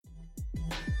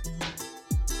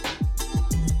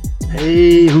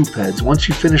Hey, Hoopheads, once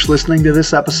you finish listening to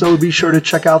this episode, be sure to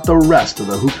check out the rest of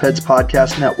the Hoopheads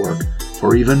Podcast Network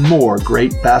for even more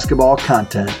great basketball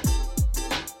content.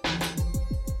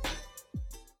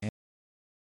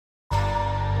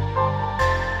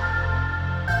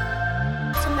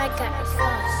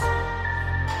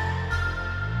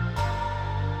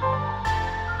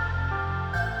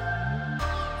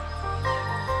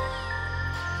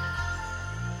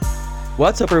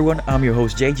 What's up, everyone? I'm your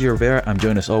host, JG Rivera. I'm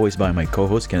joined as always by my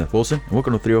co-host, Kenneth Wilson. And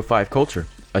welcome to 305 Culture,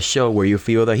 a show where you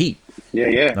feel the heat.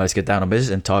 Yeah. Now let's get down to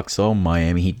business and talk some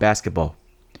Miami Heat basketball.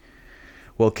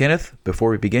 Well, Kenneth, before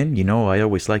we begin, I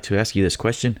always like to ask you this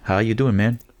question. How you doing,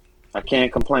 man? I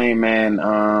can't complain, man.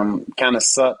 Kind of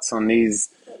sucks on these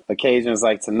occasions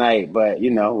like tonight, but,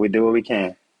 we do what we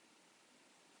can.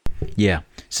 Yeah.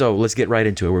 So let's get right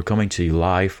into it. We're coming to you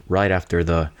live right after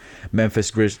the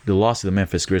loss to the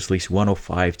Memphis Grizzlies,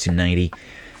 105-90.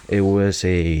 It was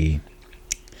a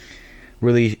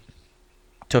really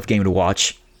tough game to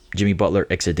watch. Jimmy Butler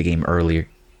exited the game earlier.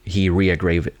 He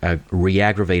re-aggravated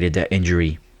that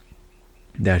injury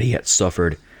that he had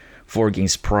suffered 4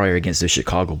 games prior against the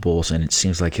Chicago Bulls, and it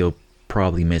seems like he'll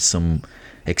probably miss some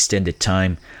extended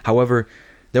time. However,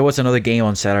 there was another game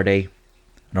on Saturday,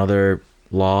 another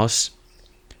loss.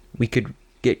 We could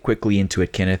get quickly into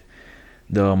it, Kenneth.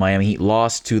 The Miami Heat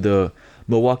lost to the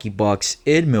Milwaukee Bucks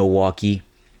in Milwaukee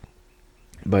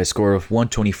by a score of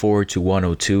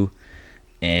 124-102,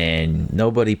 and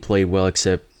nobody played well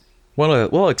except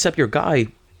your guy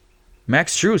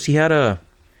Max Strus. He had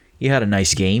a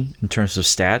nice game in terms of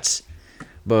stats,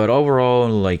 but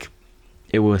overall,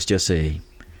 it was just I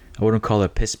wouldn't call it a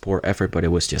piss poor effort, but it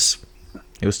was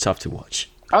tough to watch.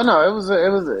 Oh no, it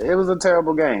was a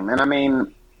terrible game, and I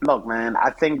mean, look, man,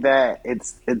 I think that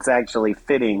it's actually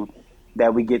fitting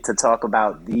that we get to talk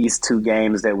about these 2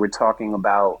 games that we're talking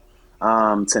about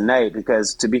tonight,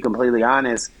 because to be completely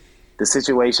honest, the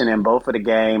situation in both of the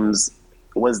games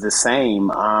was the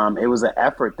same. It was an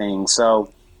effort thing.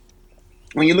 So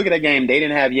when you look at that game, they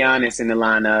didn't have Giannis in the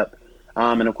lineup,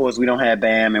 and of course we don't have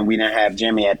Bam, and we didn't have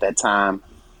Jimmy at that time,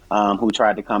 who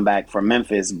tried to come back from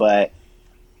Memphis, but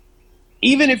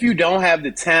even if you don't have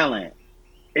the talent,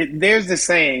 there's this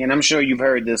saying, and I'm sure you've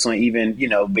heard this on even,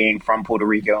 being from Puerto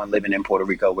Rico and living in Puerto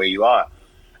Rico where you are.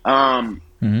 Hard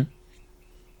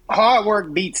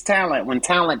work beats talent when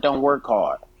talent don't work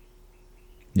hard.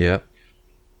 Yeah.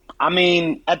 I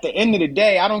mean, at the end of the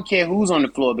day, I don't care who's on the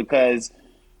floor, because,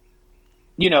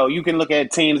 you can look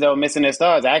at teams that were missing their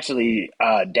stars. Actually,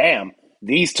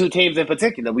 these 2 teams in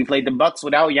particular. We played the Bucks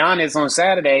without Giannis on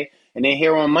Saturday, and then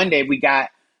here on Monday we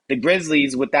got the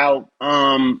Grizzlies without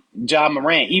Ja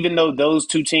Morant, even though those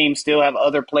 2 teams still have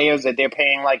other players that they're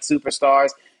paying like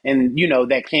superstars and,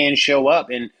 that can show up,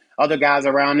 and other guys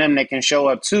around them that can show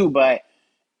up too. But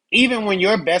even when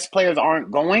your best players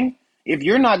aren't going, if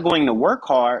you're not going to work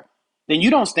hard, then you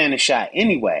don't stand a shot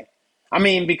anyway. I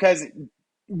mean, because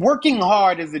working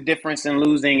hard is the difference in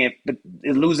losing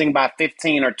by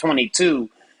 15 or 22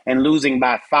 and losing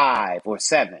by 5 or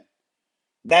 7.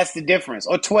 That's the difference,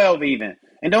 or 12 even.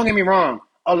 And don't get me wrong,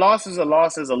 a loss is a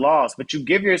loss is a loss, but you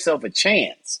give yourself a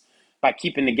chance by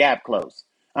keeping the gap close.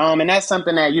 And that's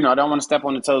something that, I don't want to step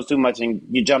on the toes too much and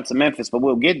you jump to Memphis, but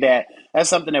we'll get that. That's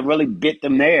something that really bit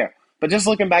them there. But just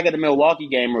looking back at the Milwaukee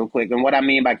game real quick, and what I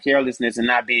mean by carelessness and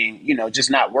not being, just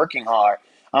not working hard.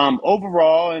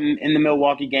 Overall, in the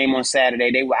Milwaukee game on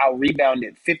Saturday, they were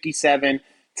out-rebounded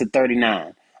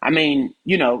 57-39. I mean,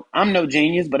 I'm no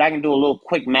genius, but I can do a little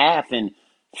quick math, and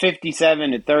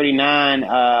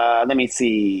 57-39. Let me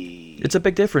see. It's a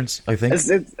big difference, I think. It's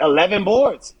 11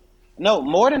 boards. No,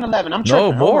 more than 11. I'm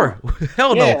No, tripping. more.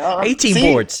 Hell no.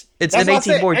 18 boards. It's an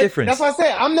 18-board difference. That's what I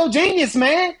said. I'm no genius,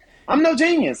 man. I'm no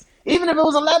genius. Even if it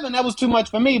was 11, that was too much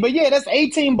for me. But yeah, that's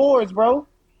 18 boards, bro.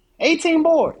 18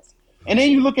 boards. And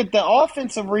then you look at the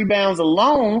offensive rebounds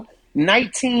alone,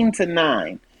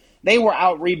 19-9. They were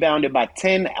out-rebounded by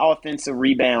 10 offensive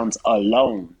rebounds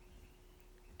alone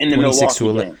in the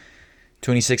Milwaukee game.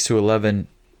 26-11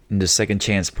 in the second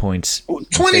chance points.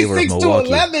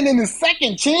 26-11 in the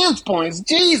second chance points.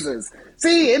 Jesus.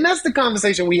 See, and that's the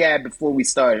conversation we had before we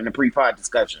started in the pre-pod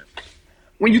discussion.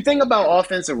 When you think about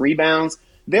offensive rebounds,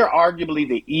 they're arguably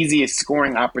the easiest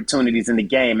scoring opportunities in the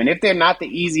game. And if they're not the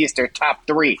easiest, they're top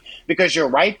 3, because you're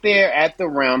right there at the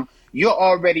rim. You're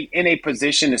already in a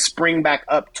position to spring back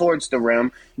up towards the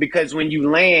rim, because when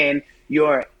you land,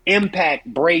 your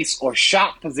impact brace or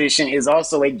shot position is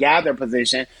also a gather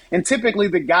position. And typically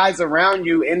the guys around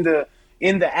you in the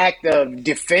in the act of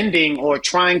defending or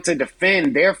trying to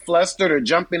defend, they're flustered or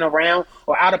jumping around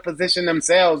or out of position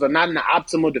themselves or not in the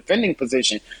optimal defending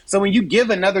position. So when you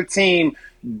give another team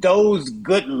those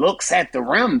good looks at the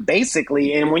rim,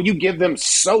 basically, and when you give them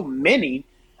so many,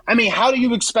 I mean, how do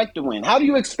you expect to win? How do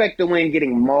you expect to win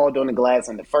getting mauled on the glass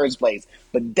in the first place?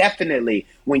 But definitely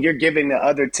when you're giving the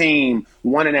other team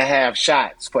 1.5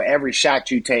 shots for every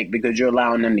shot you take because you're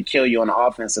allowing them to kill you on the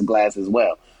offensive glass as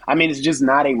well. I mean, it's just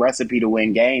not a recipe to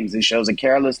win games. It shows a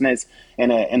carelessness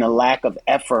and a lack of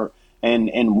effort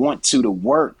and want to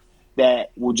work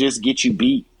that will just get you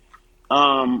beat.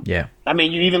 Yeah. I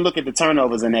mean, you even look at the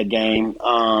turnovers in that game.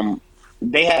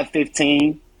 They had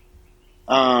 15.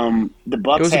 The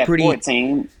Bucks had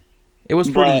 14. It was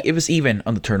pretty. It was even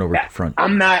on the turnover front.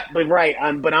 I'm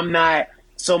not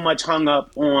so much hung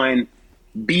up on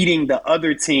beating the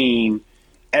other team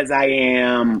as I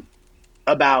am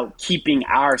about keeping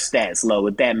our stats low,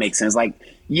 if that makes sense. Like,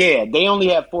 yeah, they only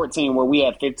have 14 where we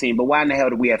have 15, but why in the hell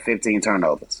do we have 15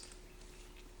 turnovers?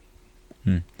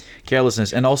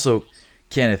 Carelessness. And also,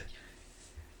 Kenneth,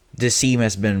 this team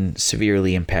has been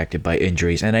severely impacted by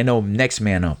injuries. And I know next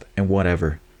man up and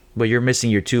whatever, but you're missing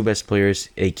your two best players,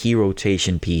 a key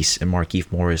rotation piece, and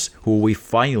Markieff Morris, who we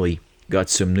finally got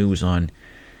some news on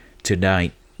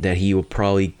tonight that he will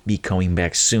probably be coming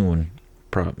back soon,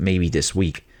 maybe this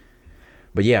week.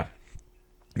 But yeah,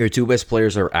 your two best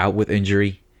players are out with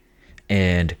injury,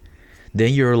 and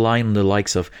then you're relying on the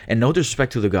likes of, and no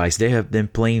disrespect to the guys, they have been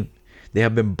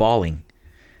balling.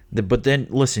 But then,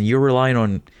 listen, you're relying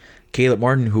on Caleb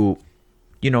Martin, who,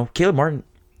 Caleb Martin,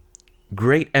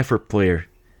 great effort player,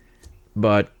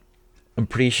 but I'm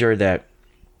pretty sure that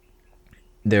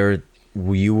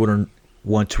you wouldn't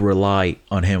want to rely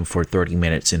on him for 30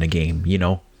 minutes in a game,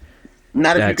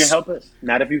 Not if you can help it.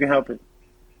 Not if you can help it.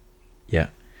 Yeah.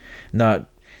 No,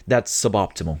 that's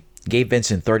suboptimal. Gabe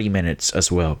Vincent, 30 minutes as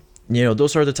well.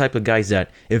 Those are the type of guys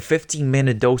that in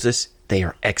 15-minute doses, they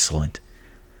are excellent.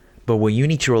 But when you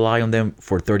need to rely on them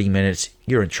for 30 minutes,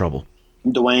 you're in trouble.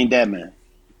 Dwayne Dedman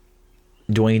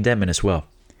as well.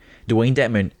 Dwayne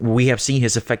Dedman, we have seen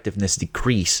his effectiveness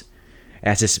decrease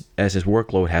as his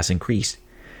workload has increased.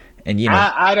 And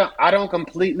I don't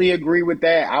completely agree with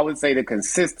that. I would say the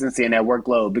consistency in that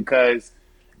workload, because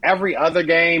every other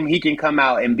game he can come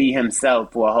out and be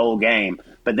himself for a whole game,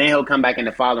 but then he'll come back in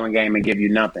the following game and give you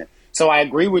nothing. So I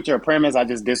agree with your premise. I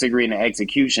just disagree in the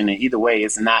execution. And either way,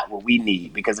 it's not what we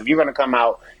need. Because if you're going to come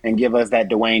out and give us that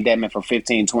Dwayne Dedman for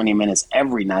 15, 20 minutes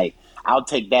every night, I'll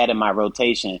take that in my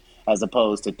rotation as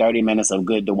opposed to 30 minutes of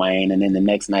good Dwayne and then the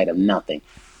next night of nothing.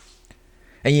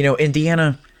 And,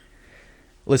 Indiana,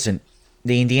 listen,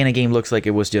 the Indiana game looks like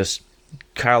it was just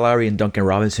Kyle Lowry and Duncan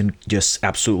Robinson just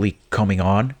absolutely coming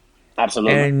on.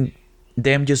 Absolutely. And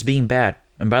them just being bad.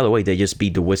 And by the way, they just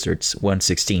beat the Wizards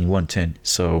 116-110.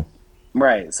 So...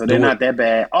 Right, so they're not that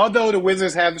bad. Although the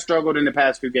Wizards have struggled in the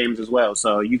past few games as well,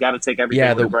 so you got to take everything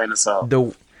with a grain of salt.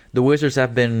 The Wizards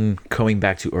have been coming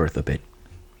back to earth a bit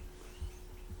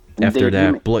after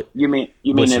You mean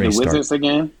they're the Wizards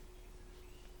again?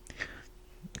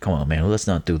 Come on, man. Let's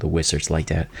not do the Wizards like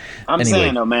that. I'm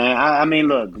saying though, man. I mean,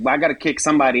 look, I got to kick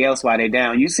somebody else while they're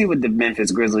down. You see what the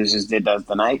Memphis Grizzlies just did us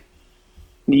tonight?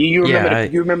 Do you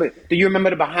remember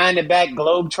the behind the back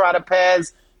globetrotter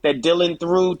pass that Dylan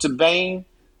threw to Bane?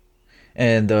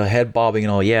 And the head bobbing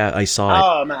and all. Yeah, I saw it.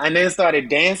 Oh, man. And then started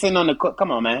dancing on the court.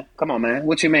 Come on, man.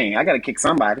 What you mean? I got to kick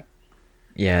somebody.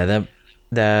 Yeah,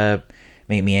 that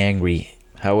made me angry.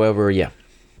 However, yeah.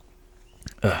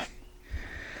 Do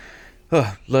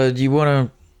you want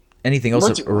to... Anything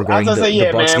else regarding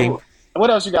the Bucks game?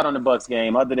 What else you got on the Bucks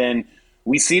game other than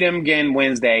we see them again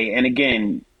Wednesday? And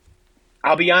again,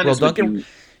 I'll be honest with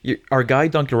you. Our guy,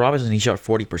 Duncan Robinson, he shot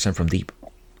 40% from deep.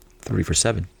 3 for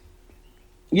 7.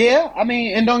 Yeah, I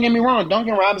mean, and don't get me wrong,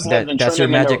 Duncan Robinson has been that's your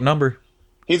magic number.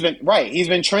 He's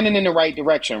been trending in the right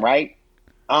direction, right?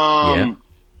 Yeah.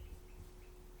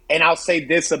 And I'll say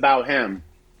this about him.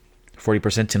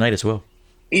 40% tonight as well.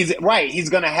 He's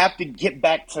going to have to get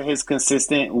back to his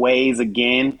consistent ways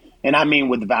again. And I mean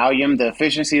with volume, the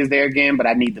efficiency is there again, but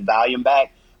I need the volume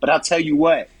back. But I'll tell you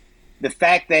what, the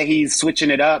fact that he's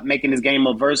switching it up, making his game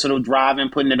more versatile, driving,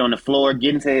 putting it on the floor,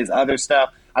 getting to his other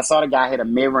stuff. I saw the guy hit a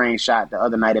mid-range shot the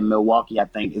other night in Milwaukee, I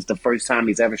think. It's the first time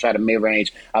he's ever shot a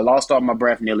mid-range. I lost all my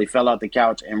breath, nearly fell out the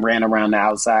couch, and ran around the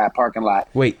outside parking lot.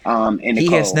 Wait,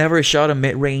 he has never shot a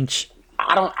mid-range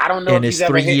I don't know in his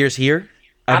 3 years here?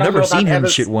 I've never seen him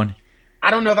shoot one.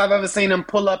 I don't know if I've ever seen him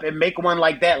pull up and make one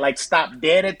like that, like stop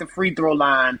dead at the free throw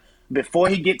line before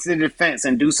he gets to the defense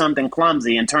and do something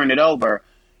clumsy and turn it over.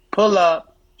 Pull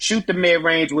up, shoot the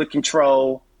mid-range with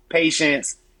control,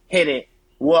 patience, hit it,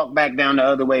 walk back down the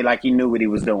other way like he knew what he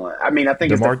was doing. I mean, I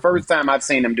think it's the first time I've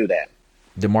seen him do that.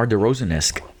 DeMar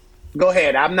DeRozan-esque. Go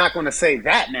ahead. I'm not going to say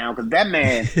that now because that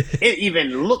man, it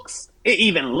even looks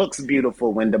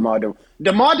beautiful when DeMar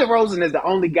DeRozan is the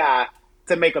only guy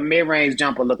to make a mid-range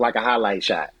jumper look like a highlight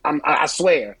shot. I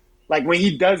swear. Like when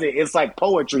he does it, it's like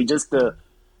poetry. Just the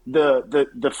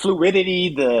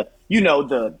fluidity,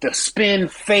 the spin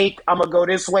fake. I'm gonna go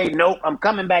this way. Nope, I'm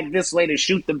coming back this way to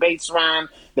shoot the baseline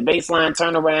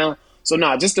turnaround. So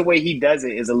no, just the way he does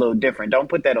it is a little different. Don't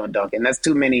put that on Duncan. That's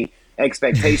too many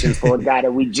expectations for a guy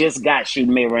that we just got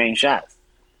shooting mid-range shots.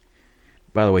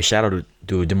 By the way, shout out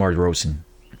to DeMar DeRozan,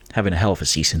 having a hell of a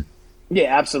season.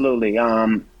 Yeah, absolutely.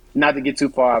 Not to get too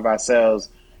far of ourselves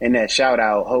in that shout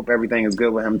out. Hope everything is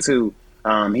good with him too.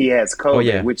 He has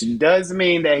COVID, which does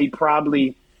mean that he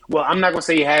probably. Well, I'm not gonna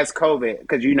say he has COVID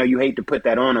because you hate to put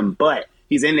that on him, but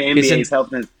he's in the NBA's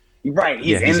health and He's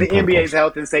in the NBA's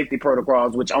health and safety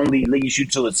protocols, which only leads you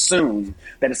to assume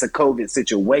that it's a COVID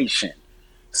situation.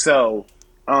 So,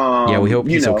 we hope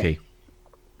he's okay.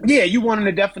 Yeah, you want him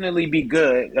to definitely be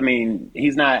good. I mean,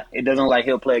 he's not. It doesn't look like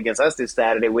he'll play against us this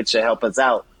Saturday, which should help us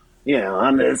out.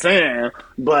 I'm just saying.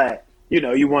 But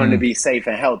you want him to be safe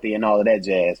and healthy and all of that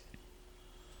jazz.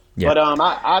 Yeah. But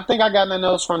I think I got nothing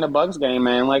else from the Bucks game,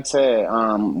 man. Like I said,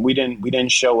 we didn't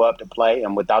show up to play,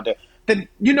 and without that, then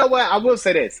you know what? I will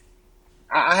say this.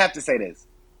 I have to say this: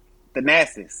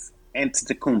 Thanasis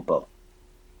Antetokounmpo.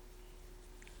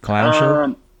 Clown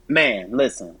show. Man,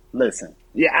 listen.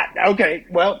 Yeah, okay.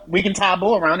 Well, we can tie a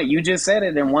bow around it. You just said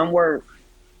it in one word.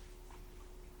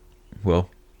 Well,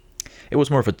 it was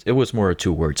more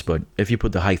 2 words, but if you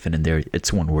put the hyphen in there,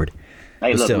 it's 1 word.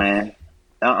 Hey, look, man.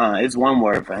 It's 1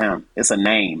 word for him. It's a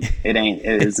name.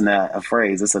 It's not a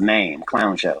phrase. It's a name.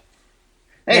 Clown show.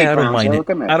 Hey, I don't mind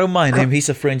him. I don't mind him. He's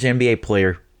a fringe NBA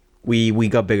player. We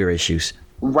got bigger issues.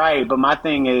 Right, but my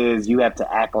thing is you have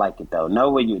to act like it though. Know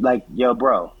what you like, yo,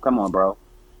 bro. Come on, bro.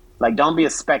 Like, don't be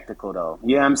a spectacle though.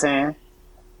 You know what I'm saying?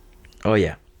 Oh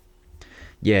yeah.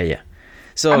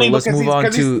 So let's move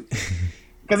on to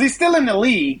because he's still in the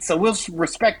league, so we'll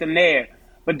respect him there.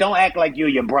 But don't act like you're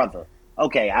your brother.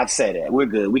 Okay, I've said it. We're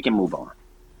good. We can move on.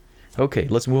 Okay,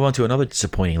 let's move on to another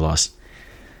disappointing loss.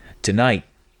 Tonight,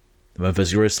 the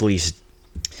Memphis Grizzlies.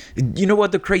 You know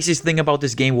what the craziest thing about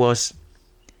this game was?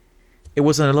 It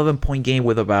was an 11-point game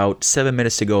with about 7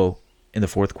 minutes to go in the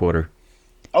fourth quarter.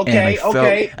 Okay.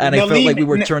 And I felt like we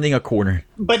were turning a corner.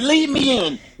 But lead me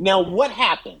in. Now, what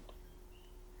happened?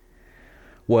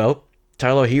 Well,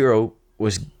 Tyler Hero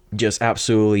was just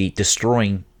absolutely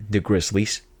destroying the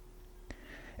Grizzlies.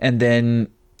 And then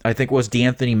I think it was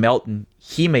DeAnthony Melton.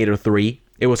 He made a 3.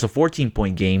 It was a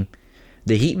 14-point game.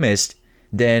 The Heat missed.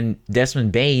 Then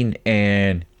Desmond Bane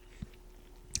and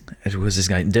who was this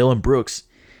guy? Dylan Brooks.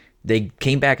 They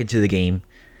came back into the game,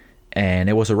 and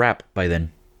it was a wrap by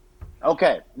then.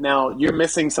 Okay, now you're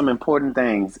missing some important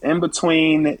things in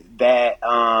between that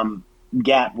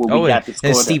gap where we got the score.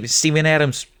 And Steven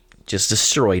Adams just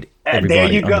destroyed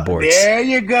everybody on the boards. There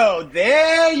you go.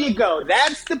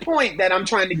 That's the point that I'm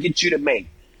trying to get you to make.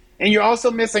 And you're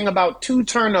also missing about 2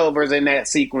 turnovers in that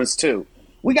sequence too.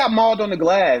 We got mauled on the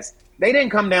glass. They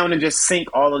didn't come down and just sink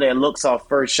all of their looks off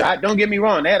first shot. Don't get me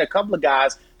wrong. They had a couple of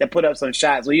guys that put up some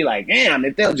shots where you're like, damn,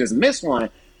 if they'll just miss one.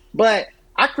 But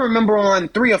I can remember on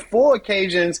 3 or 4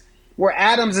 occasions where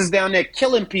Adams is down there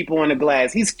killing people on the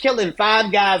glass. He's killing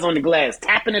 5 guys on the glass,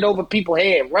 tapping it over people's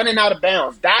head, running out of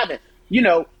bounds, diving,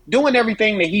 doing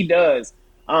everything that he does.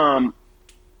 And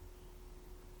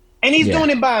he's doing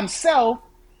it by himself,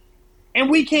 and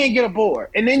we can't get aboard.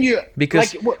 And then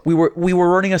because we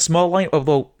were running a small line,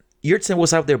 although Yurtseven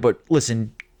was out there, but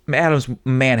listen, Adams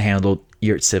manhandled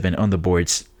Yurtseven on the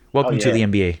boards. Welcome to the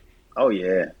NBA. Oh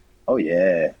yeah.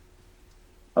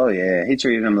 He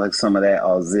treated him like some of that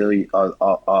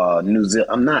New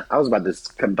Zealand. I was about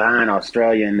to combine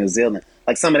Australia and New Zealand,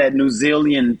 like some of that New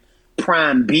Zealand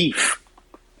prime beef.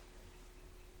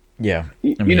 Yeah,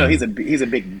 he's a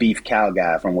big beef cow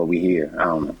guy from what we hear. I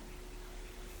don't know.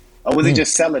 Or was he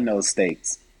just selling those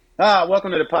steaks?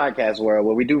 Welcome to the podcast world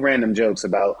where we do random jokes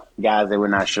about guys that we're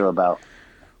not sure about.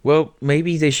 Well,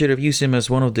 maybe they should have used him as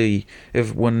one of the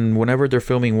whenever they're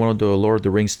filming one of the Lord of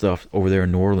the Rings stuff over there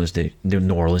in New Orleans.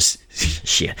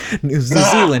 New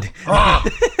Zealand.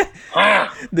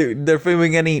 They're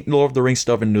filming any Lord of the Rings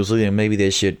stuff in New Zealand. Maybe they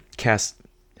should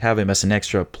have him as an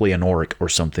extra, play an orc or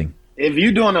something. If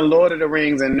you're doing a Lord of the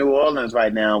Rings in New Orleans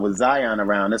right now with Zion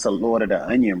around, it's a Lord of the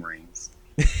Onion Rings.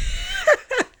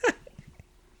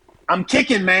 I'm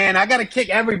kicking, man. I got to kick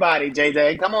everybody,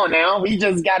 JJ. Come on now. We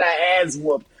just got our ass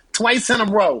whooped twice in a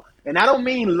row. And I don't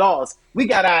mean lost. We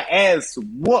got our ass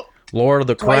whooped Lord of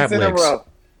the Crab twice in a row.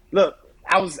 Look,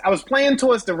 I was playing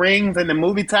towards the rings and the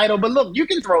movie title, but look, you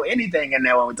can throw anything in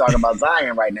there when we talk about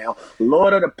Zion right now.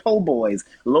 Lord of the Po' Boys,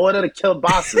 Lord of the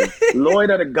Kielbasa, Lord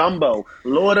of the Gumbo,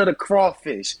 Lord of the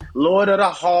Crawfish, Lord of the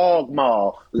Hog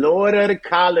Maw, Lord of the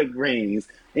Collard Greens.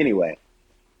 Anyway.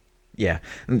 Yeah,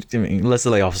 I mean, let's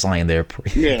lay off Zion there.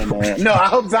 Yeah, man. No, I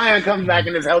hope Zion comes back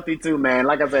and is healthy too, man.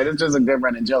 Like I said, it's just a good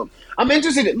running joke. I'm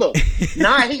interested in, look,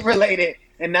 not Heat related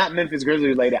and not Memphis Grizzlies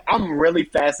related. I'm really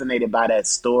fascinated by that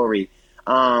story.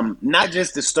 Not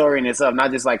just the story in itself,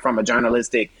 not just like from a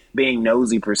journalistic being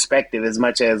nosy perspective, as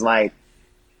much as like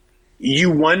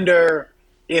you wonder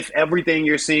if everything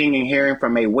you're seeing and hearing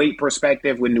from a weight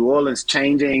perspective with New Orleans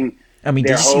changing. I mean,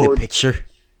 did you see the picture?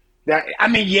 I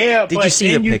mean, yeah. Did you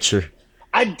see the picture?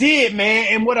 I did, man.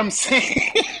 And what I'm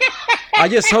saying, I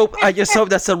just hope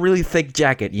that's a really thick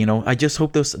jacket. You know, I just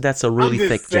hope that's a really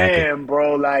thick jacket,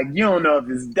 bro. Like you don't know if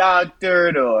it's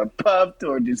doctored or puffed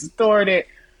or distorted,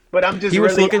 but I'm just. He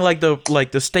was looking like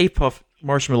the Stay Puft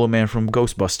Marshmallow Man from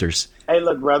Ghostbusters. Hey,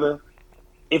 look, brother.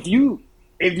 If you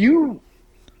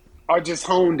are just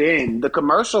honed in, the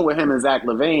commercial with him and Zach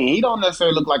LaVine, he don't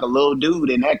necessarily look like a little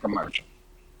dude in that commercial.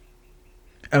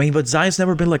 I mean, but Zion's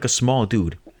never been like a small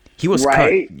dude. He was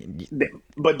right, cut.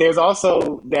 But there's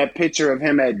also that picture of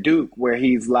him at Duke where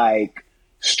he's like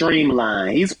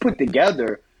streamlined. He's put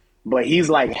together, but he's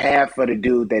like half of the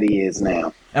dude that he is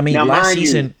now. I mean, last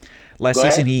season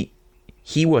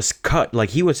he was cut. Like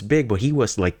he was big, but he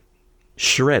was like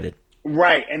shredded.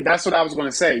 Right, and that's what I was going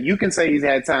to say. You can say he's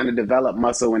had time to develop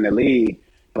muscle in the league,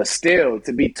 but still,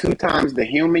 to be 2 times the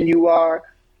human you are,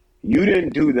 you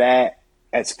didn't do that.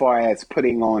 As far as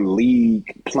putting on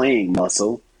league playing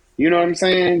muscle, you know what I'm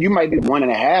saying? You might be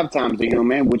 1.5 times the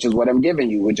human, which is what I'm giving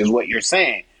you, which is what you're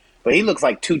saying. But he looks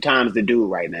like 2 times the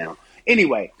dude right now.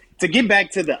 Anyway, to get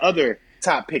back to the other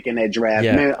top pick in that draft,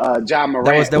 man, Ja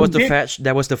Morant. That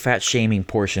was the fat shaming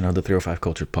portion of the 305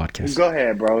 Culture podcast. Go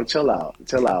ahead, bro. Chill out,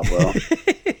 bro.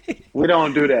 We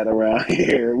don't do that around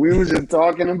here. We was just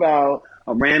talking about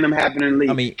a random happening league.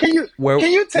 I mean, can you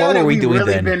tell that we've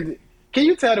really been? Can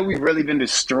you tell that we've really been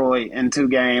destroyed in 2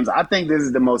 games? I think this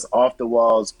is the most off the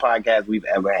walls podcast we've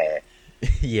ever had.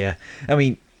 Yeah, I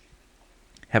mean,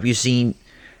 have you seen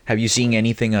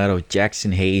anything out of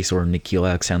Jackson Hayes or Nickeil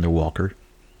Alexander-Walker?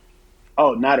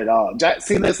 Oh, not at all.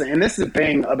 See, listen, and this is the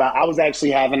thing about I was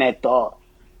actually having that thought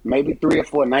maybe 3 or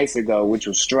 4 nights ago, which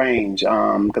was strange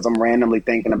because I'm randomly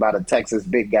thinking about a Texas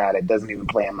big guy that doesn't even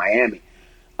play in Miami.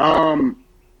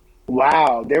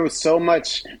 Wow, there was so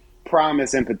much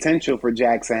promise and potential for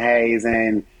Jackson Hayes,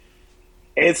 and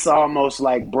it's almost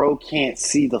like bro can't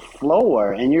see the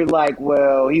floor. And you're like,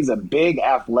 well, he's a big,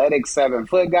 athletic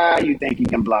 7-foot guy. You think he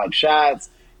can block shots,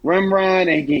 rim run,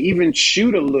 and he can even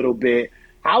shoot a little bit.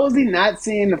 How is he not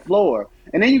seeing the floor?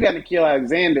 And then you got Nickeil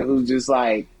Alexander, who's just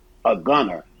like a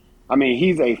gunner. I mean,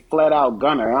 he's a flat-out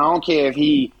gunner. I don't care if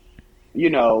he,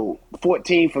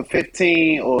 14 for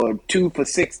 15 or 2 for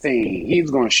 16. He's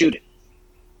going to shoot it.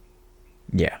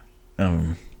 Yeah.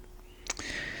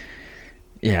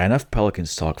 Yeah, enough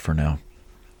Pelicans talk for now.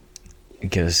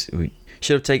 Because we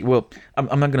should have taken... Well, I'm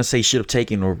not going to say should have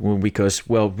taken or because,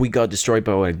 well, we got destroyed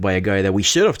by a guy that we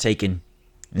should have taken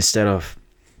instead of...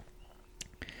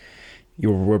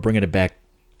 We're bringing it back,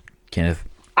 Kenneth.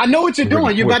 I know what you're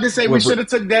doing. You're about to say we should have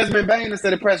took Desmond Bain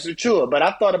instead of Precious Chua, but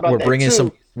I thought about that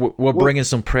too. We're bringing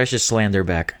some Precious slander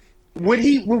back. Would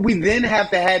we then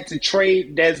have to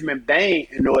trade Desmond Bain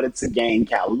in order to gain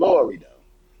Kyle Lowry, though?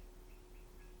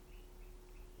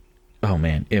 Oh,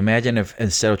 man. Imagine if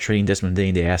instead of trading Desmond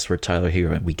Bain, they asked for Tyler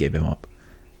Hero and we gave him up.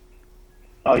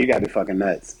 Oh, you got to be fucking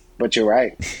nuts. But you're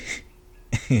right.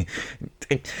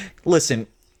 Listen,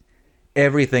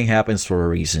 everything happens for a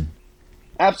reason.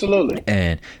 Absolutely.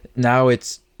 And now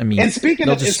it's... I mean, and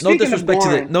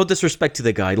no disrespect to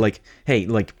the guy. Like, hey,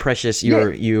 like Precious,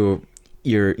 you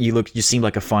seem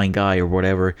like a fine guy or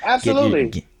whatever.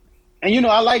 Absolutely. And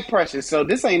I like Precious, so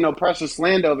this ain't no Precious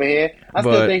slander over here. I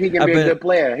still think he can be a good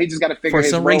player. He just got to figure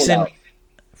his role out.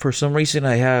 For some reason,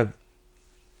 I have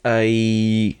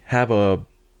a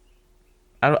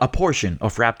portion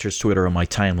of Raptors Twitter on my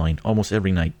timeline almost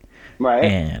every night. Right.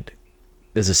 And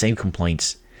there's the same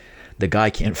complaints. The guy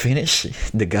can't finish.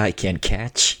 The guy can't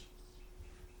catch.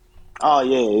 Oh,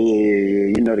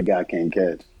 yeah. The guy can't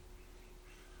catch.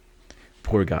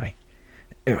 Poor guy.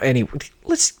 Anyway,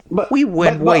 we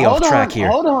went way off track here.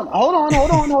 Hold on.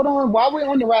 While we're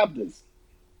on the Raptors,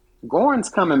 Goran's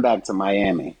coming back to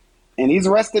Miami, and he's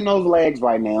resting those legs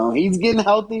right now. He's getting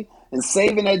healthy and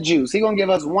saving that juice. He's going to give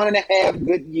us 1.5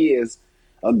 good years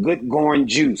of good Goran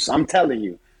juice. I'm telling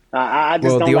you. I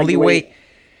just don't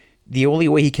the only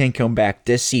way he can come back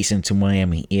this season to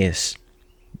Miami is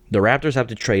the Raptors have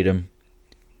to trade him.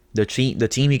 The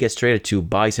team he gets traded to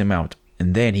buys him out,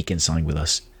 and then he can sign with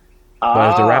us.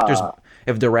 But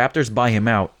if the Raptors buy him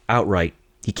out outright,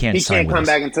 he can't sign with us. He can't come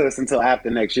back into us until after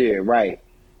next year, right?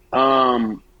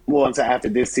 Well, until after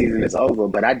this season is over.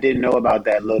 But I didn't know about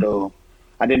that little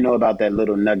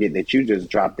nugget that you just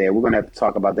dropped there. We're gonna have to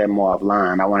talk about that more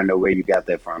offline. I want to know where you got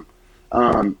that from.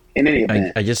 In any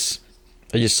event, I just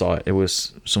saw it. It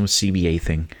was some CBA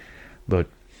thing, but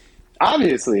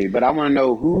obviously. But I want to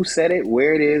know who said it,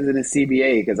 where it is in the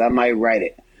CBA, because I might write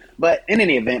it. But in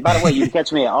any event, by the way, you can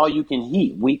catch me at All You Can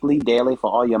Heat weekly, daily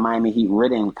for all your Miami Heat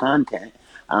written content.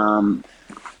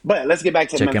 But let's get back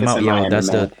to check Memphis him out, and yo.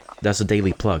 Miami, That's a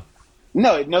daily plug.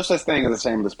 No such thing as a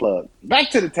shameless plug. Back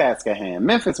to the task at hand.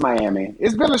 Memphis, Miami.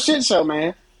 It's been a shit show,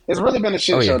 man. It's really been a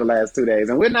shit show the last 2 days.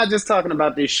 And we're not just talking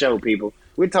about this show, people.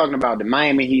 We're talking about the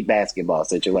Miami Heat basketball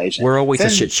situation. We're always a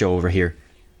shit show over here.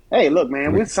 Hey, look,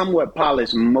 man, we're somewhat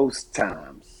polished most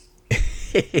times.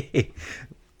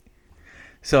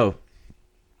 So,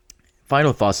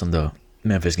 final thoughts on the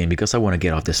Memphis game, because I want to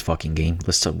get off this fucking game.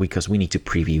 Let's talk, because we need to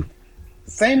preview.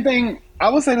 Same thing. I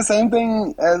would say the same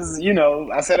thing as,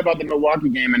 I said about the Milwaukee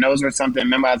game, and those were something.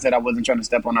 Remember, I said I wasn't trying to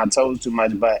step on our toes too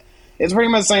much, but it's pretty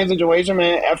much the same situation,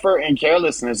 man. Effort and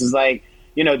carelessness is like,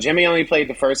 Jimmy only played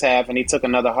the first half, and he took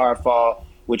another hard fall,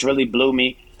 which really blew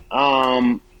me.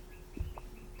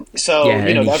 So,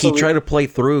 that's he tried to play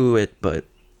through it, but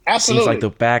absolutely. Seems like the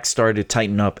back started to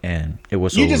tighten up, and it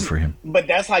was over for him. But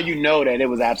that's how you know that it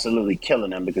was absolutely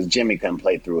killing him, because Jimmy couldn't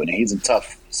play through it, and he's a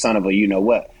tough son of a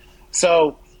you-know-what.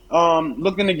 So,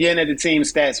 looking again at the team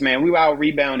stats, man, we were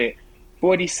out-rebounded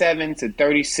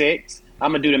 47-36.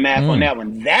 I'm going to do the math on that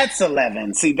one. That's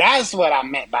 11. See, that's what I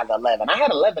meant by the 11. I had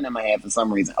 11 in my head for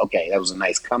some reason. Okay, that was a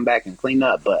nice comeback and clean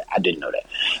up, but I didn't know that.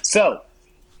 So,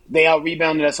 they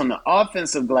out-rebounded us on the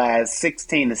offensive glass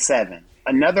 16-7.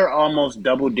 Another almost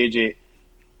double-digit,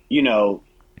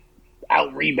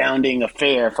 out-rebounding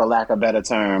affair, for lack of better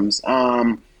terms.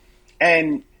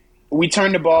 And we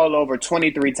turned the ball over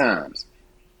 23 times.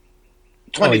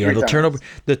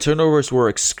 The turnovers were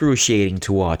excruciating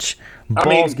to watch.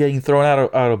 Balls getting thrown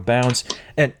out of bounds.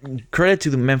 And credit to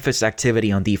the Memphis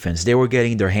activity on defense. They were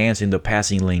getting their hands in the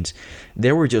passing lanes.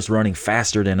 They were just running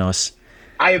faster than us.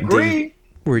 I agree,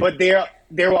 but there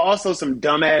were also some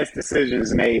dumbass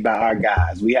decisions made by our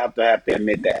guys. We have to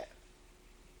admit that.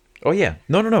 Oh, yeah.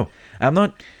 No. I'm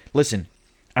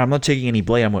not taking any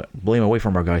blame away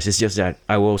from our guys. It's just that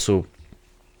I will also...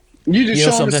 You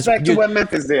just show respect to what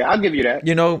Memphis did. I'll give you that.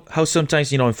 You know how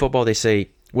sometimes, in football they say,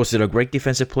 was it a great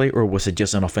defensive play or was it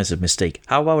just an offensive mistake?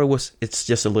 How about it's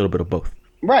just a little bit of both?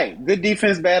 Right. Good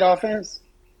defense, bad offense.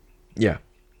 Yeah.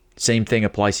 Same thing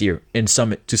applies here to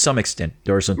some extent.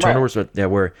 There are some turnovers that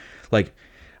were like,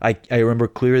 I remember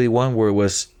clearly one where it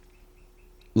was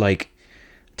like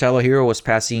Tyler Hero was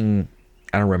passing,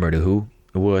 I don't remember who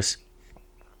it was,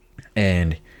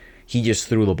 and he just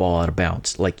threw the ball out of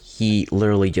bounds. Like, he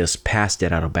literally just passed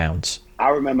it out of bounds. I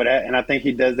remember that, and I think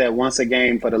he does that once a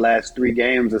game for the last 3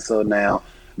 games or so now,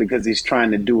 because he's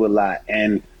trying to do a lot.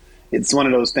 And it's one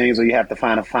of those things where you have to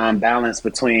find a fine balance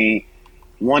between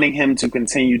wanting him to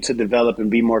continue to develop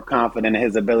and be more confident in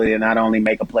his ability to not only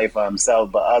make a play for himself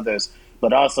but others,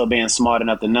 but also being smart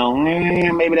enough to know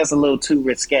maybe that's a little too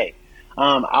risque.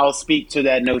 I'll speak to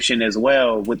that notion as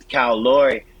well with Kyle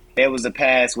Lowry. There was a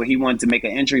pass where he wanted to make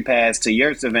an entry pass to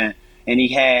Yurtseven, and he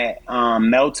had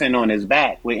Melton on his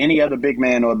back. With any other big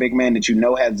man or a big man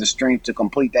that has the strength to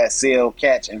complete that seal,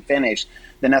 catch, and finish,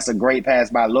 then that's a great pass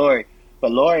by Lowry.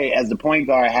 But Lowry, as the point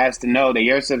guard, has to know that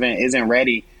Yurtseven isn't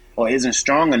ready or isn't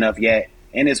strong enough yet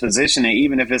in his positioning,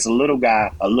 even if it's a little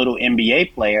guy, a little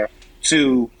NBA player,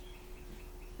 to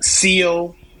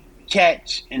seal,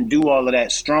 catch, and do all of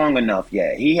that strong enough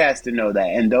yet. He has to know that,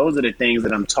 and those are the things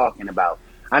that I'm talking about.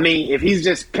 I mean, if he's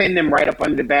just pinned him right up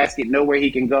under the basket, know where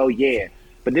he can go, yeah.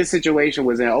 But this situation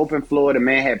was an open floor. The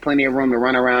man had plenty of room to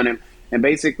run around him and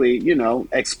basically,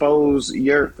 expose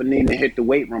Yurt for needing to hit the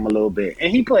weight room a little bit.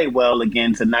 And he played well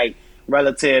again tonight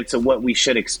relative to what we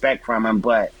should expect from him.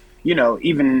 But,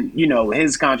 even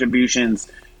his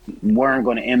contributions weren't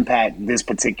going to impact this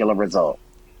particular result.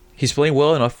 He's playing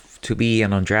well enough to be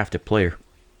an undrafted player.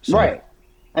 So right.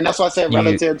 And that's why I said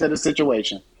relative to the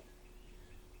situation.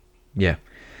 Yeah.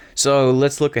 So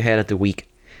let's look ahead at the week.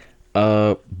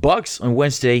 Bucks on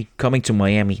Wednesday coming to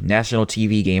Miami. National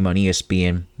TV game on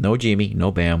ESPN. No Jimmy,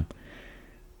 no Bam.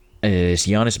 Is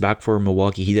Giannis back for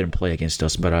Milwaukee? He didn't play against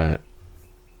us, but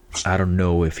I don't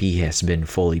know if he has been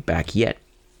fully back yet.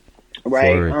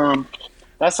 Right.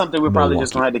 That's something we're probably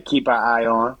just going to have to keep our eye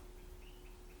on.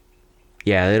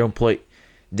 Yeah, they don't play.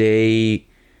 They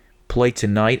play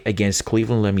tonight against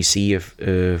Cleveland. Let me see if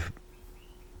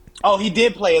Oh, he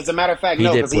did play. As a matter of fact,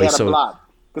 no, because he had a block.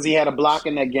 Because he had a block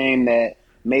in that game that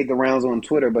made the rounds on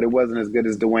Twitter, but it wasn't as good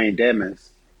as Dwayne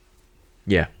Dedman's.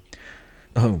 Yeah.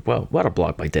 Oh, well, what a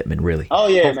block by Dedman, really. Oh,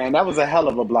 yeah, man. That was a hell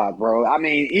of a block, bro. I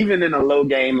mean, even in a low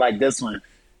game like this one,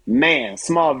 man,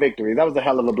 small victory. That was a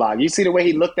hell of a block. You see the way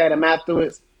he looked at him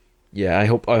afterwards? Yeah, I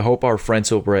hope our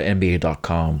friends over at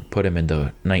NBA.com put him in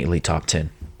the nightly top 10.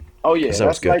 Oh, yeah. That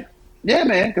was good. Like, yeah,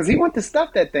 man, because he went to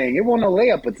stuff that thing. It wasn't no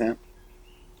layup attempt.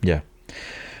 Yeah.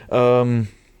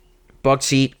 Bucks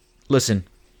Heat, listen.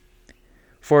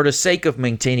 For the sake of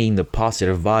maintaining the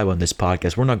positive vibe on this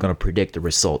podcast, we're not going to predict the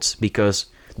results because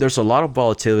there's a lot of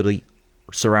volatility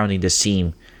surrounding this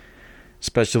team,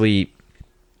 especially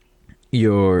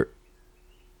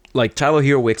like Tyler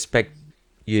Hero. We expect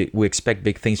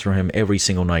big things from him every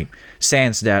single night.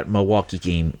 Sans that Milwaukee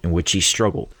game in which he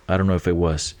struggled. I don't know if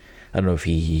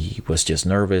he was just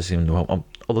nervous. And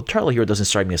although Tyler Hero doesn't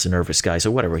strike me as a nervous guy, so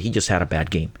whatever. He just had a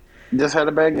bad game.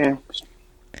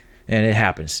 And it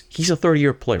happens. He's a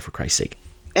 30-year player, for Christ's sake.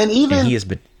 And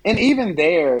even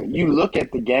there, you look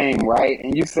at the game, right,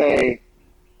 and you say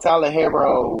Tyler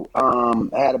Hero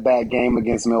had a bad game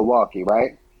against Milwaukee,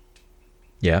 right?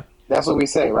 Yeah. That's what we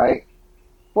say, right?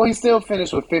 Well, he still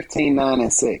finished with 15, 9,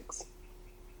 and 6.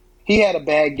 He had a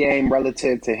bad game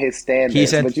relative to his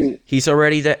standards. He's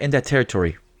already in that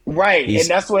territory. Right,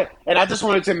 and I just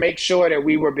wanted to make sure that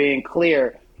we were being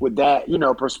clear with that,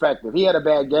 perspective. He had a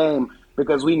bad game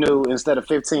because we knew instead of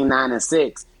 15, 9, and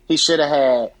 6, he should have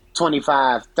had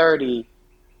 25, 30,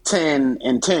 10,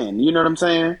 and 10. You know what I'm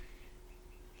saying?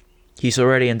 He's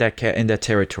already in that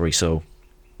territory, so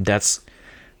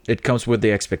it comes with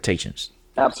the expectations.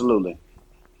 Absolutely.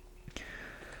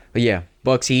 But yeah,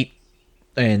 Bucks Heat,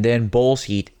 and then Bulls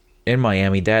Heat in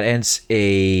Miami. That ends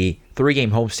a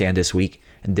 3-game homestand this week,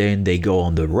 and then they go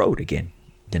on the road again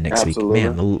the next week.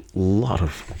 Man, a lot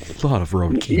of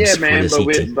road games. Yeah, man, for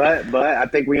this team. but I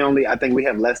think we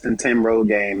have less than 10 road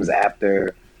games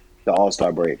after the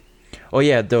All-Star break. Oh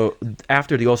yeah,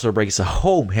 after the All-Star break, it's a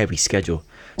home-heavy schedule.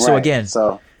 So again,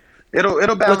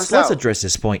 it'll balance out. Let's address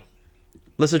this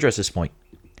point.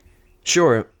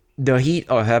 Sure, the Heat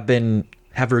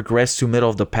have regressed to middle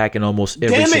of the pack in almost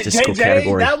every statistical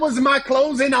category. That was my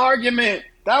closing argument.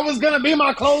 That was going to be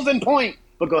my closing point.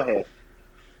 But go ahead.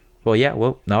 Well, yeah,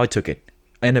 now I took it.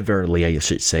 Inadvertently, I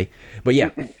should say. But yeah,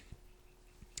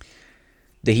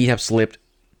 the Heat have slipped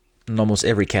in almost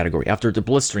every category after the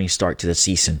blistering start to the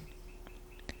season.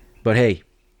 But hey,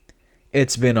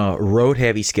 it's been a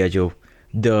road-heavy schedule.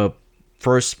 The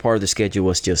first part of the schedule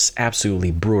was just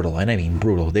absolutely brutal. And I mean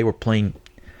brutal. They were playing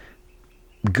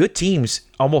good teams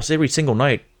almost every single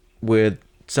night with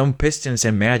some Pistons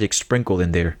and Magic sprinkled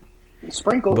in there.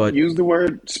 Sprinkled. But use the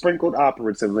word sprinkled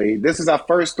operatively. This is our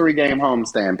first 3-game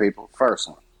homestand, people. First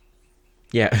one.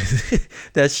 Yeah,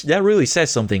 that really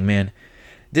says something, man.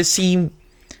 This team,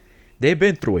 they've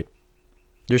been through it.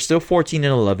 They're still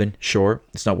 14-11. Sure,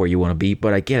 it's not where you want to be,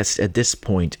 but I guess at this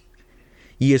point,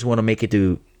 you just want to make it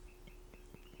to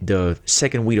the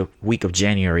second week of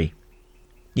January.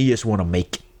 You just want to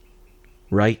make it,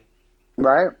 right?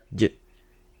 Right.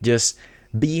 Just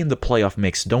be in the playoff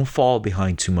mix. Don't fall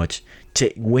behind too much. To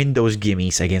win those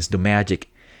gimmies against the Magic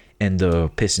and the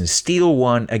Pistons. Steal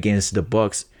one against the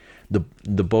Bucks, the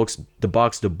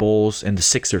Bulls, and the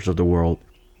Sixers of the world.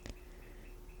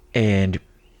 And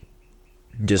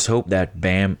just hope that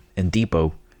Bam and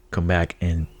Depot come back,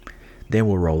 and then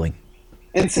we're rolling.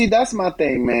 And see, that's my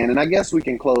thing, man. And I guess we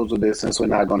can close with this since we're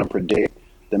not going to predict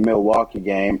the Milwaukee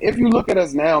game. If you look at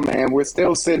us now, man, we're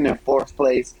still sitting in 4th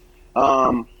place.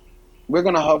 We're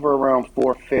going to hover around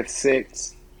 4th, 5th,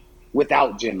 6th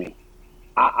without Jimmy.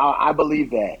 I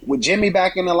believe that. With Jimmy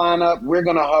back in the lineup, we're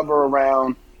going to hover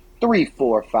around 3,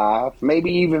 4, 5, maybe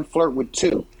even flirt with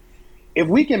 2. If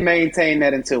we can maintain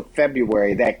that until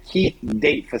February, that key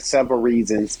date for several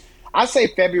reasons, I say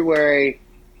February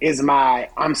is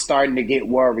I'm starting to get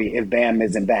worried if Bam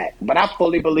isn't back. But I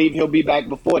fully believe he'll be back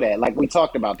before that, like we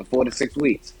talked about, the 4 to 6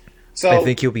 weeks. So I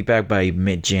think he'll be back by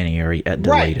mid-January at the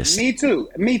latest. Me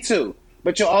too.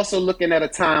 But you're also looking at a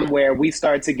time where we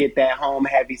start to get that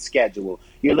home-heavy schedule.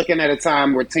 You're looking at a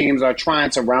time where teams are trying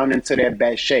to round into their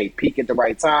best shape, peak at the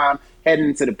right time, heading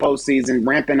into the postseason,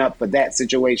 ramping up for that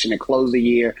situation to close the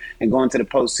year and going to the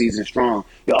postseason strong.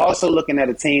 You're also looking at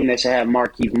a team that should have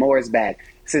Markieff Morris back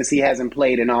since he hasn't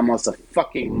played in almost a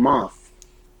fucking month.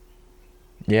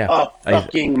 Yeah.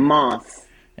 Month.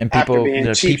 And people, after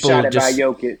being cheap-shotted by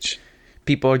Jokic.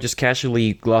 People are just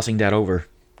casually glossing that over.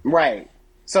 Right.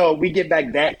 So we get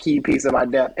back that key piece of our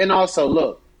depth. And also,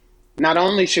 look, not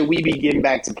only should we be getting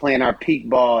back to playing our peak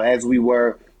ball as we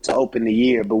were to open the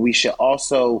year, but we should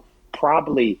also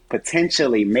probably,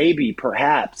 potentially, maybe,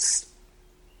 perhaps,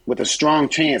 with a strong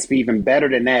chance, be even better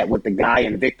than that with the guy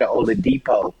in Victor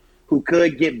Oladipo, who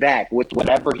could get back with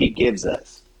whatever he gives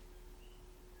us.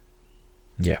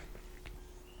 Yeah.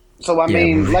 So I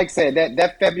mean, like I said,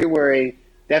 that February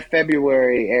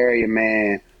area,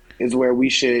 man, is where we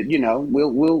should,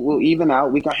 we'll even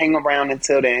out. We can hang around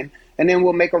until then, and then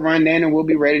we'll make a run then, and we'll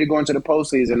be ready to go into the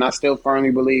postseason. I still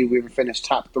firmly believe we will finish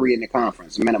top 3 in the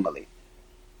conference, minimally.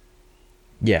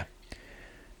 Yeah.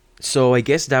 So I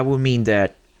guess that would mean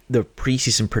that the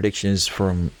preseason predictions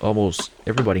from almost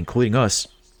everybody, including us,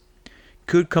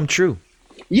 could come true.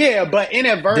 Yeah, but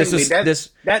inadvertently,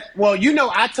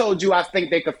 I told you I think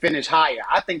they could finish higher.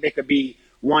 I think they could be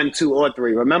 1, 2, or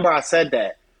 3. Remember, I said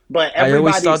that. But I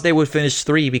always thought they would finish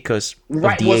 3 because of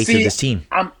the age of this team.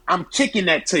 I'm kicking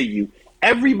that to you.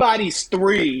 Everybody's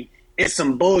 3 is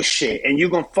some bullshit, and you're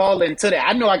gonna fall into that.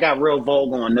 I know I got real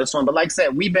vulgar on this one, but like I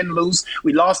said, we've been loose.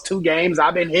 We lost 2 games.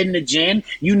 I've been hitting the gin.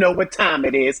 You know what time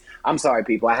it is. I'm sorry,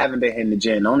 people. I haven't been hitting the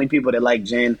gin. The only people that like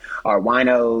gin are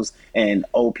winos and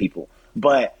old people.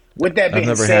 But with that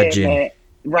being said, man,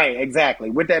 right, exactly.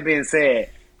 With that being said,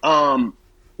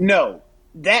 no,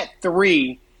 that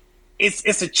 3,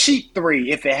 it's a cheap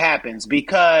 3 if it happens,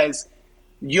 because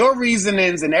your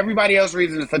reasonings and everybody else's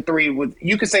reasons for 3,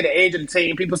 you could say the age of the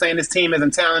team. People saying this team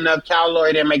isn't talented enough. Cal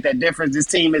Lowry didn't make that difference. This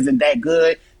team isn't that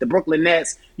good. The Brooklyn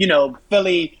Nets,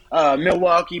 Philly,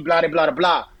 Milwaukee, blah, blah, blah,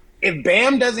 blah. If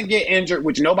Bam doesn't get injured,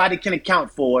 which nobody can account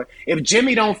for, if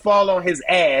Jimmy don't fall on his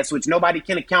ass, which nobody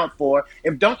can account for,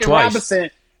 if Duncan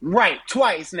Robinson,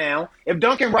 twice now, if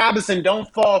Duncan Robinson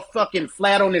don't fall fucking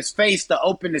flat on his face to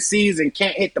open the season,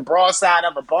 can't hit the broadside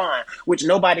of a barn, which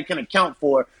nobody can account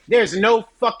for, there's no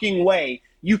fucking way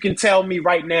you can tell me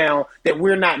right now that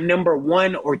we're not number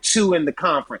 1 or 2 in the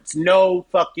conference. No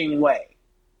fucking way.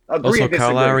 Agree or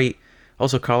disagree?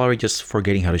 Also, Kyle Lowry just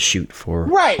forgetting how to shoot for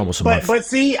almost a month. But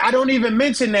see, I don't even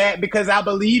mention that because I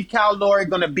believe Kyle Lowry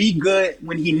going to be good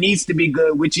when he needs to be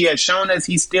good, which he has shown us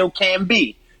he still can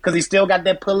be, because he still got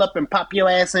that pull up and pop your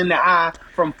ass in the eye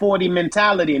from 40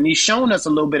 mentality, and he's shown us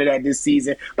a little bit of that this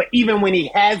season. But even when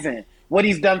he hasn't, what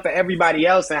he's done for everybody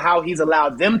else and how he's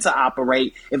allowed them to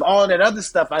operate, if all that other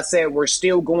stuff I said were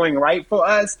still going right for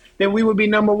us, then we would be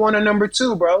number 1 or number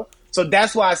 2, bro. So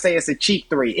that's why I say it's a cheap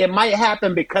 3. It might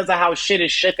happen because of how shit is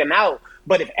shaken out,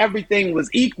 but if everything was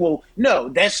equal, no,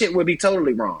 that shit would be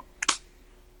totally wrong.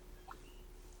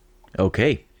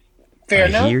 Okay. Fair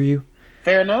enough? I hear you.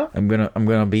 Fair enough? I'm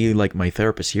gonna be like my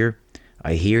therapist here.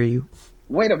 I hear you.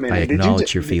 Wait a minute. I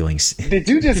acknowledge your feelings. Did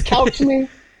you just couch me?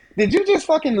 Did you just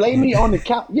fucking lay me on the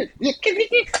couch? You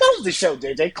close the show,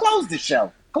 JJ. Close the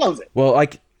show. Close it. Well,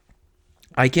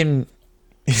 I can...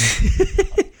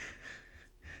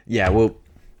 Yeah, well,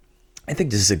 I think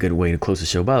this is a good way to close the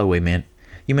show. By the way, man,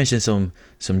 you mentioned some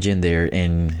gin there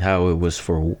and how it was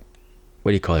for, what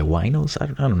do you call it, winos? I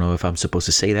don't know if I'm supposed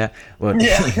to say that. But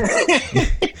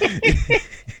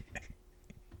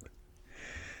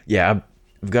yeah,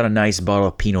 I've got a nice bottle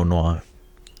of Pinot Noir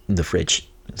in the fridge.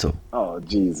 So. Oh,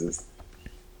 Jesus.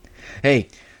 Hey,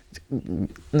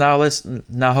 now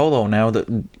hold on. Now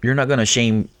you're not gonna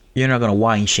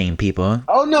wine shame people, huh?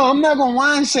 Oh no, I'm not gonna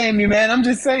wine shame you, man. I'm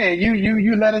just saying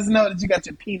you let us know that you got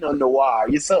your Pinot Noir.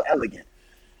 You're so elegant.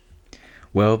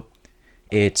 Well,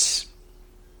 is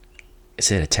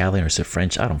it Italian or is it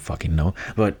French? I don't fucking know,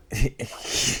 but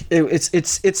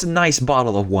it's a nice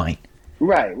bottle of wine.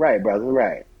 Right, brother,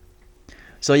 right.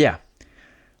 So yeah,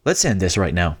 let's end this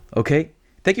right now, okay?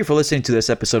 Thank you for listening to this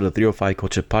episode of the 305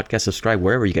 Culture Podcast. Subscribe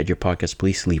wherever you get your podcast.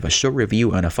 Please leave a short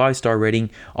review and a 5-star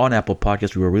rating on Apple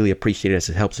Podcasts. We will really appreciate it as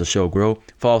it helps the show grow.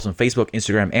 Follow us on Facebook,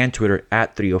 Instagram, and Twitter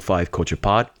at 305 Culture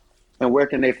Pod. And where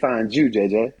can they find you,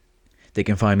 JJ? They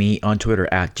can find me on Twitter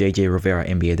at JJ Rivera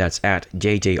NBA. That's at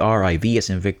JJRIV as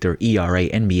in Victor ERA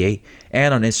NBA.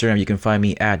 And on Instagram, you can find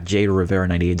me at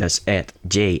JRivera98. That's at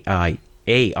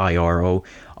JIAIRO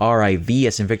RIV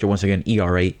as in Victor, once again,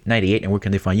 ERA98. And where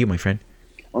can they find you, my friend?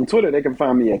 On Twitter, they can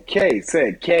find me at K, that's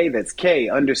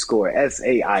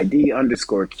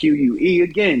K_SAID_QUE.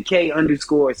 Again,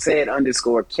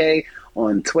 K_SAID_K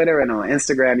on Twitter, and on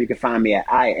Instagram, you can find me at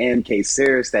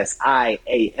IamKCirrus. That's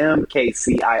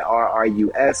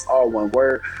IAMKCIRRUS, all one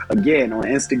word. Again, on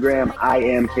Instagram,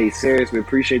 IamKCirrus. We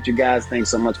appreciate you guys.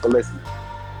 Thanks so much for listening.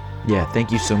 Yeah, thank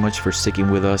you so much for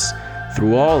sticking with us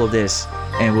through all of this,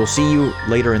 and we'll see you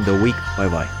later in the week.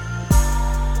 Bye-bye.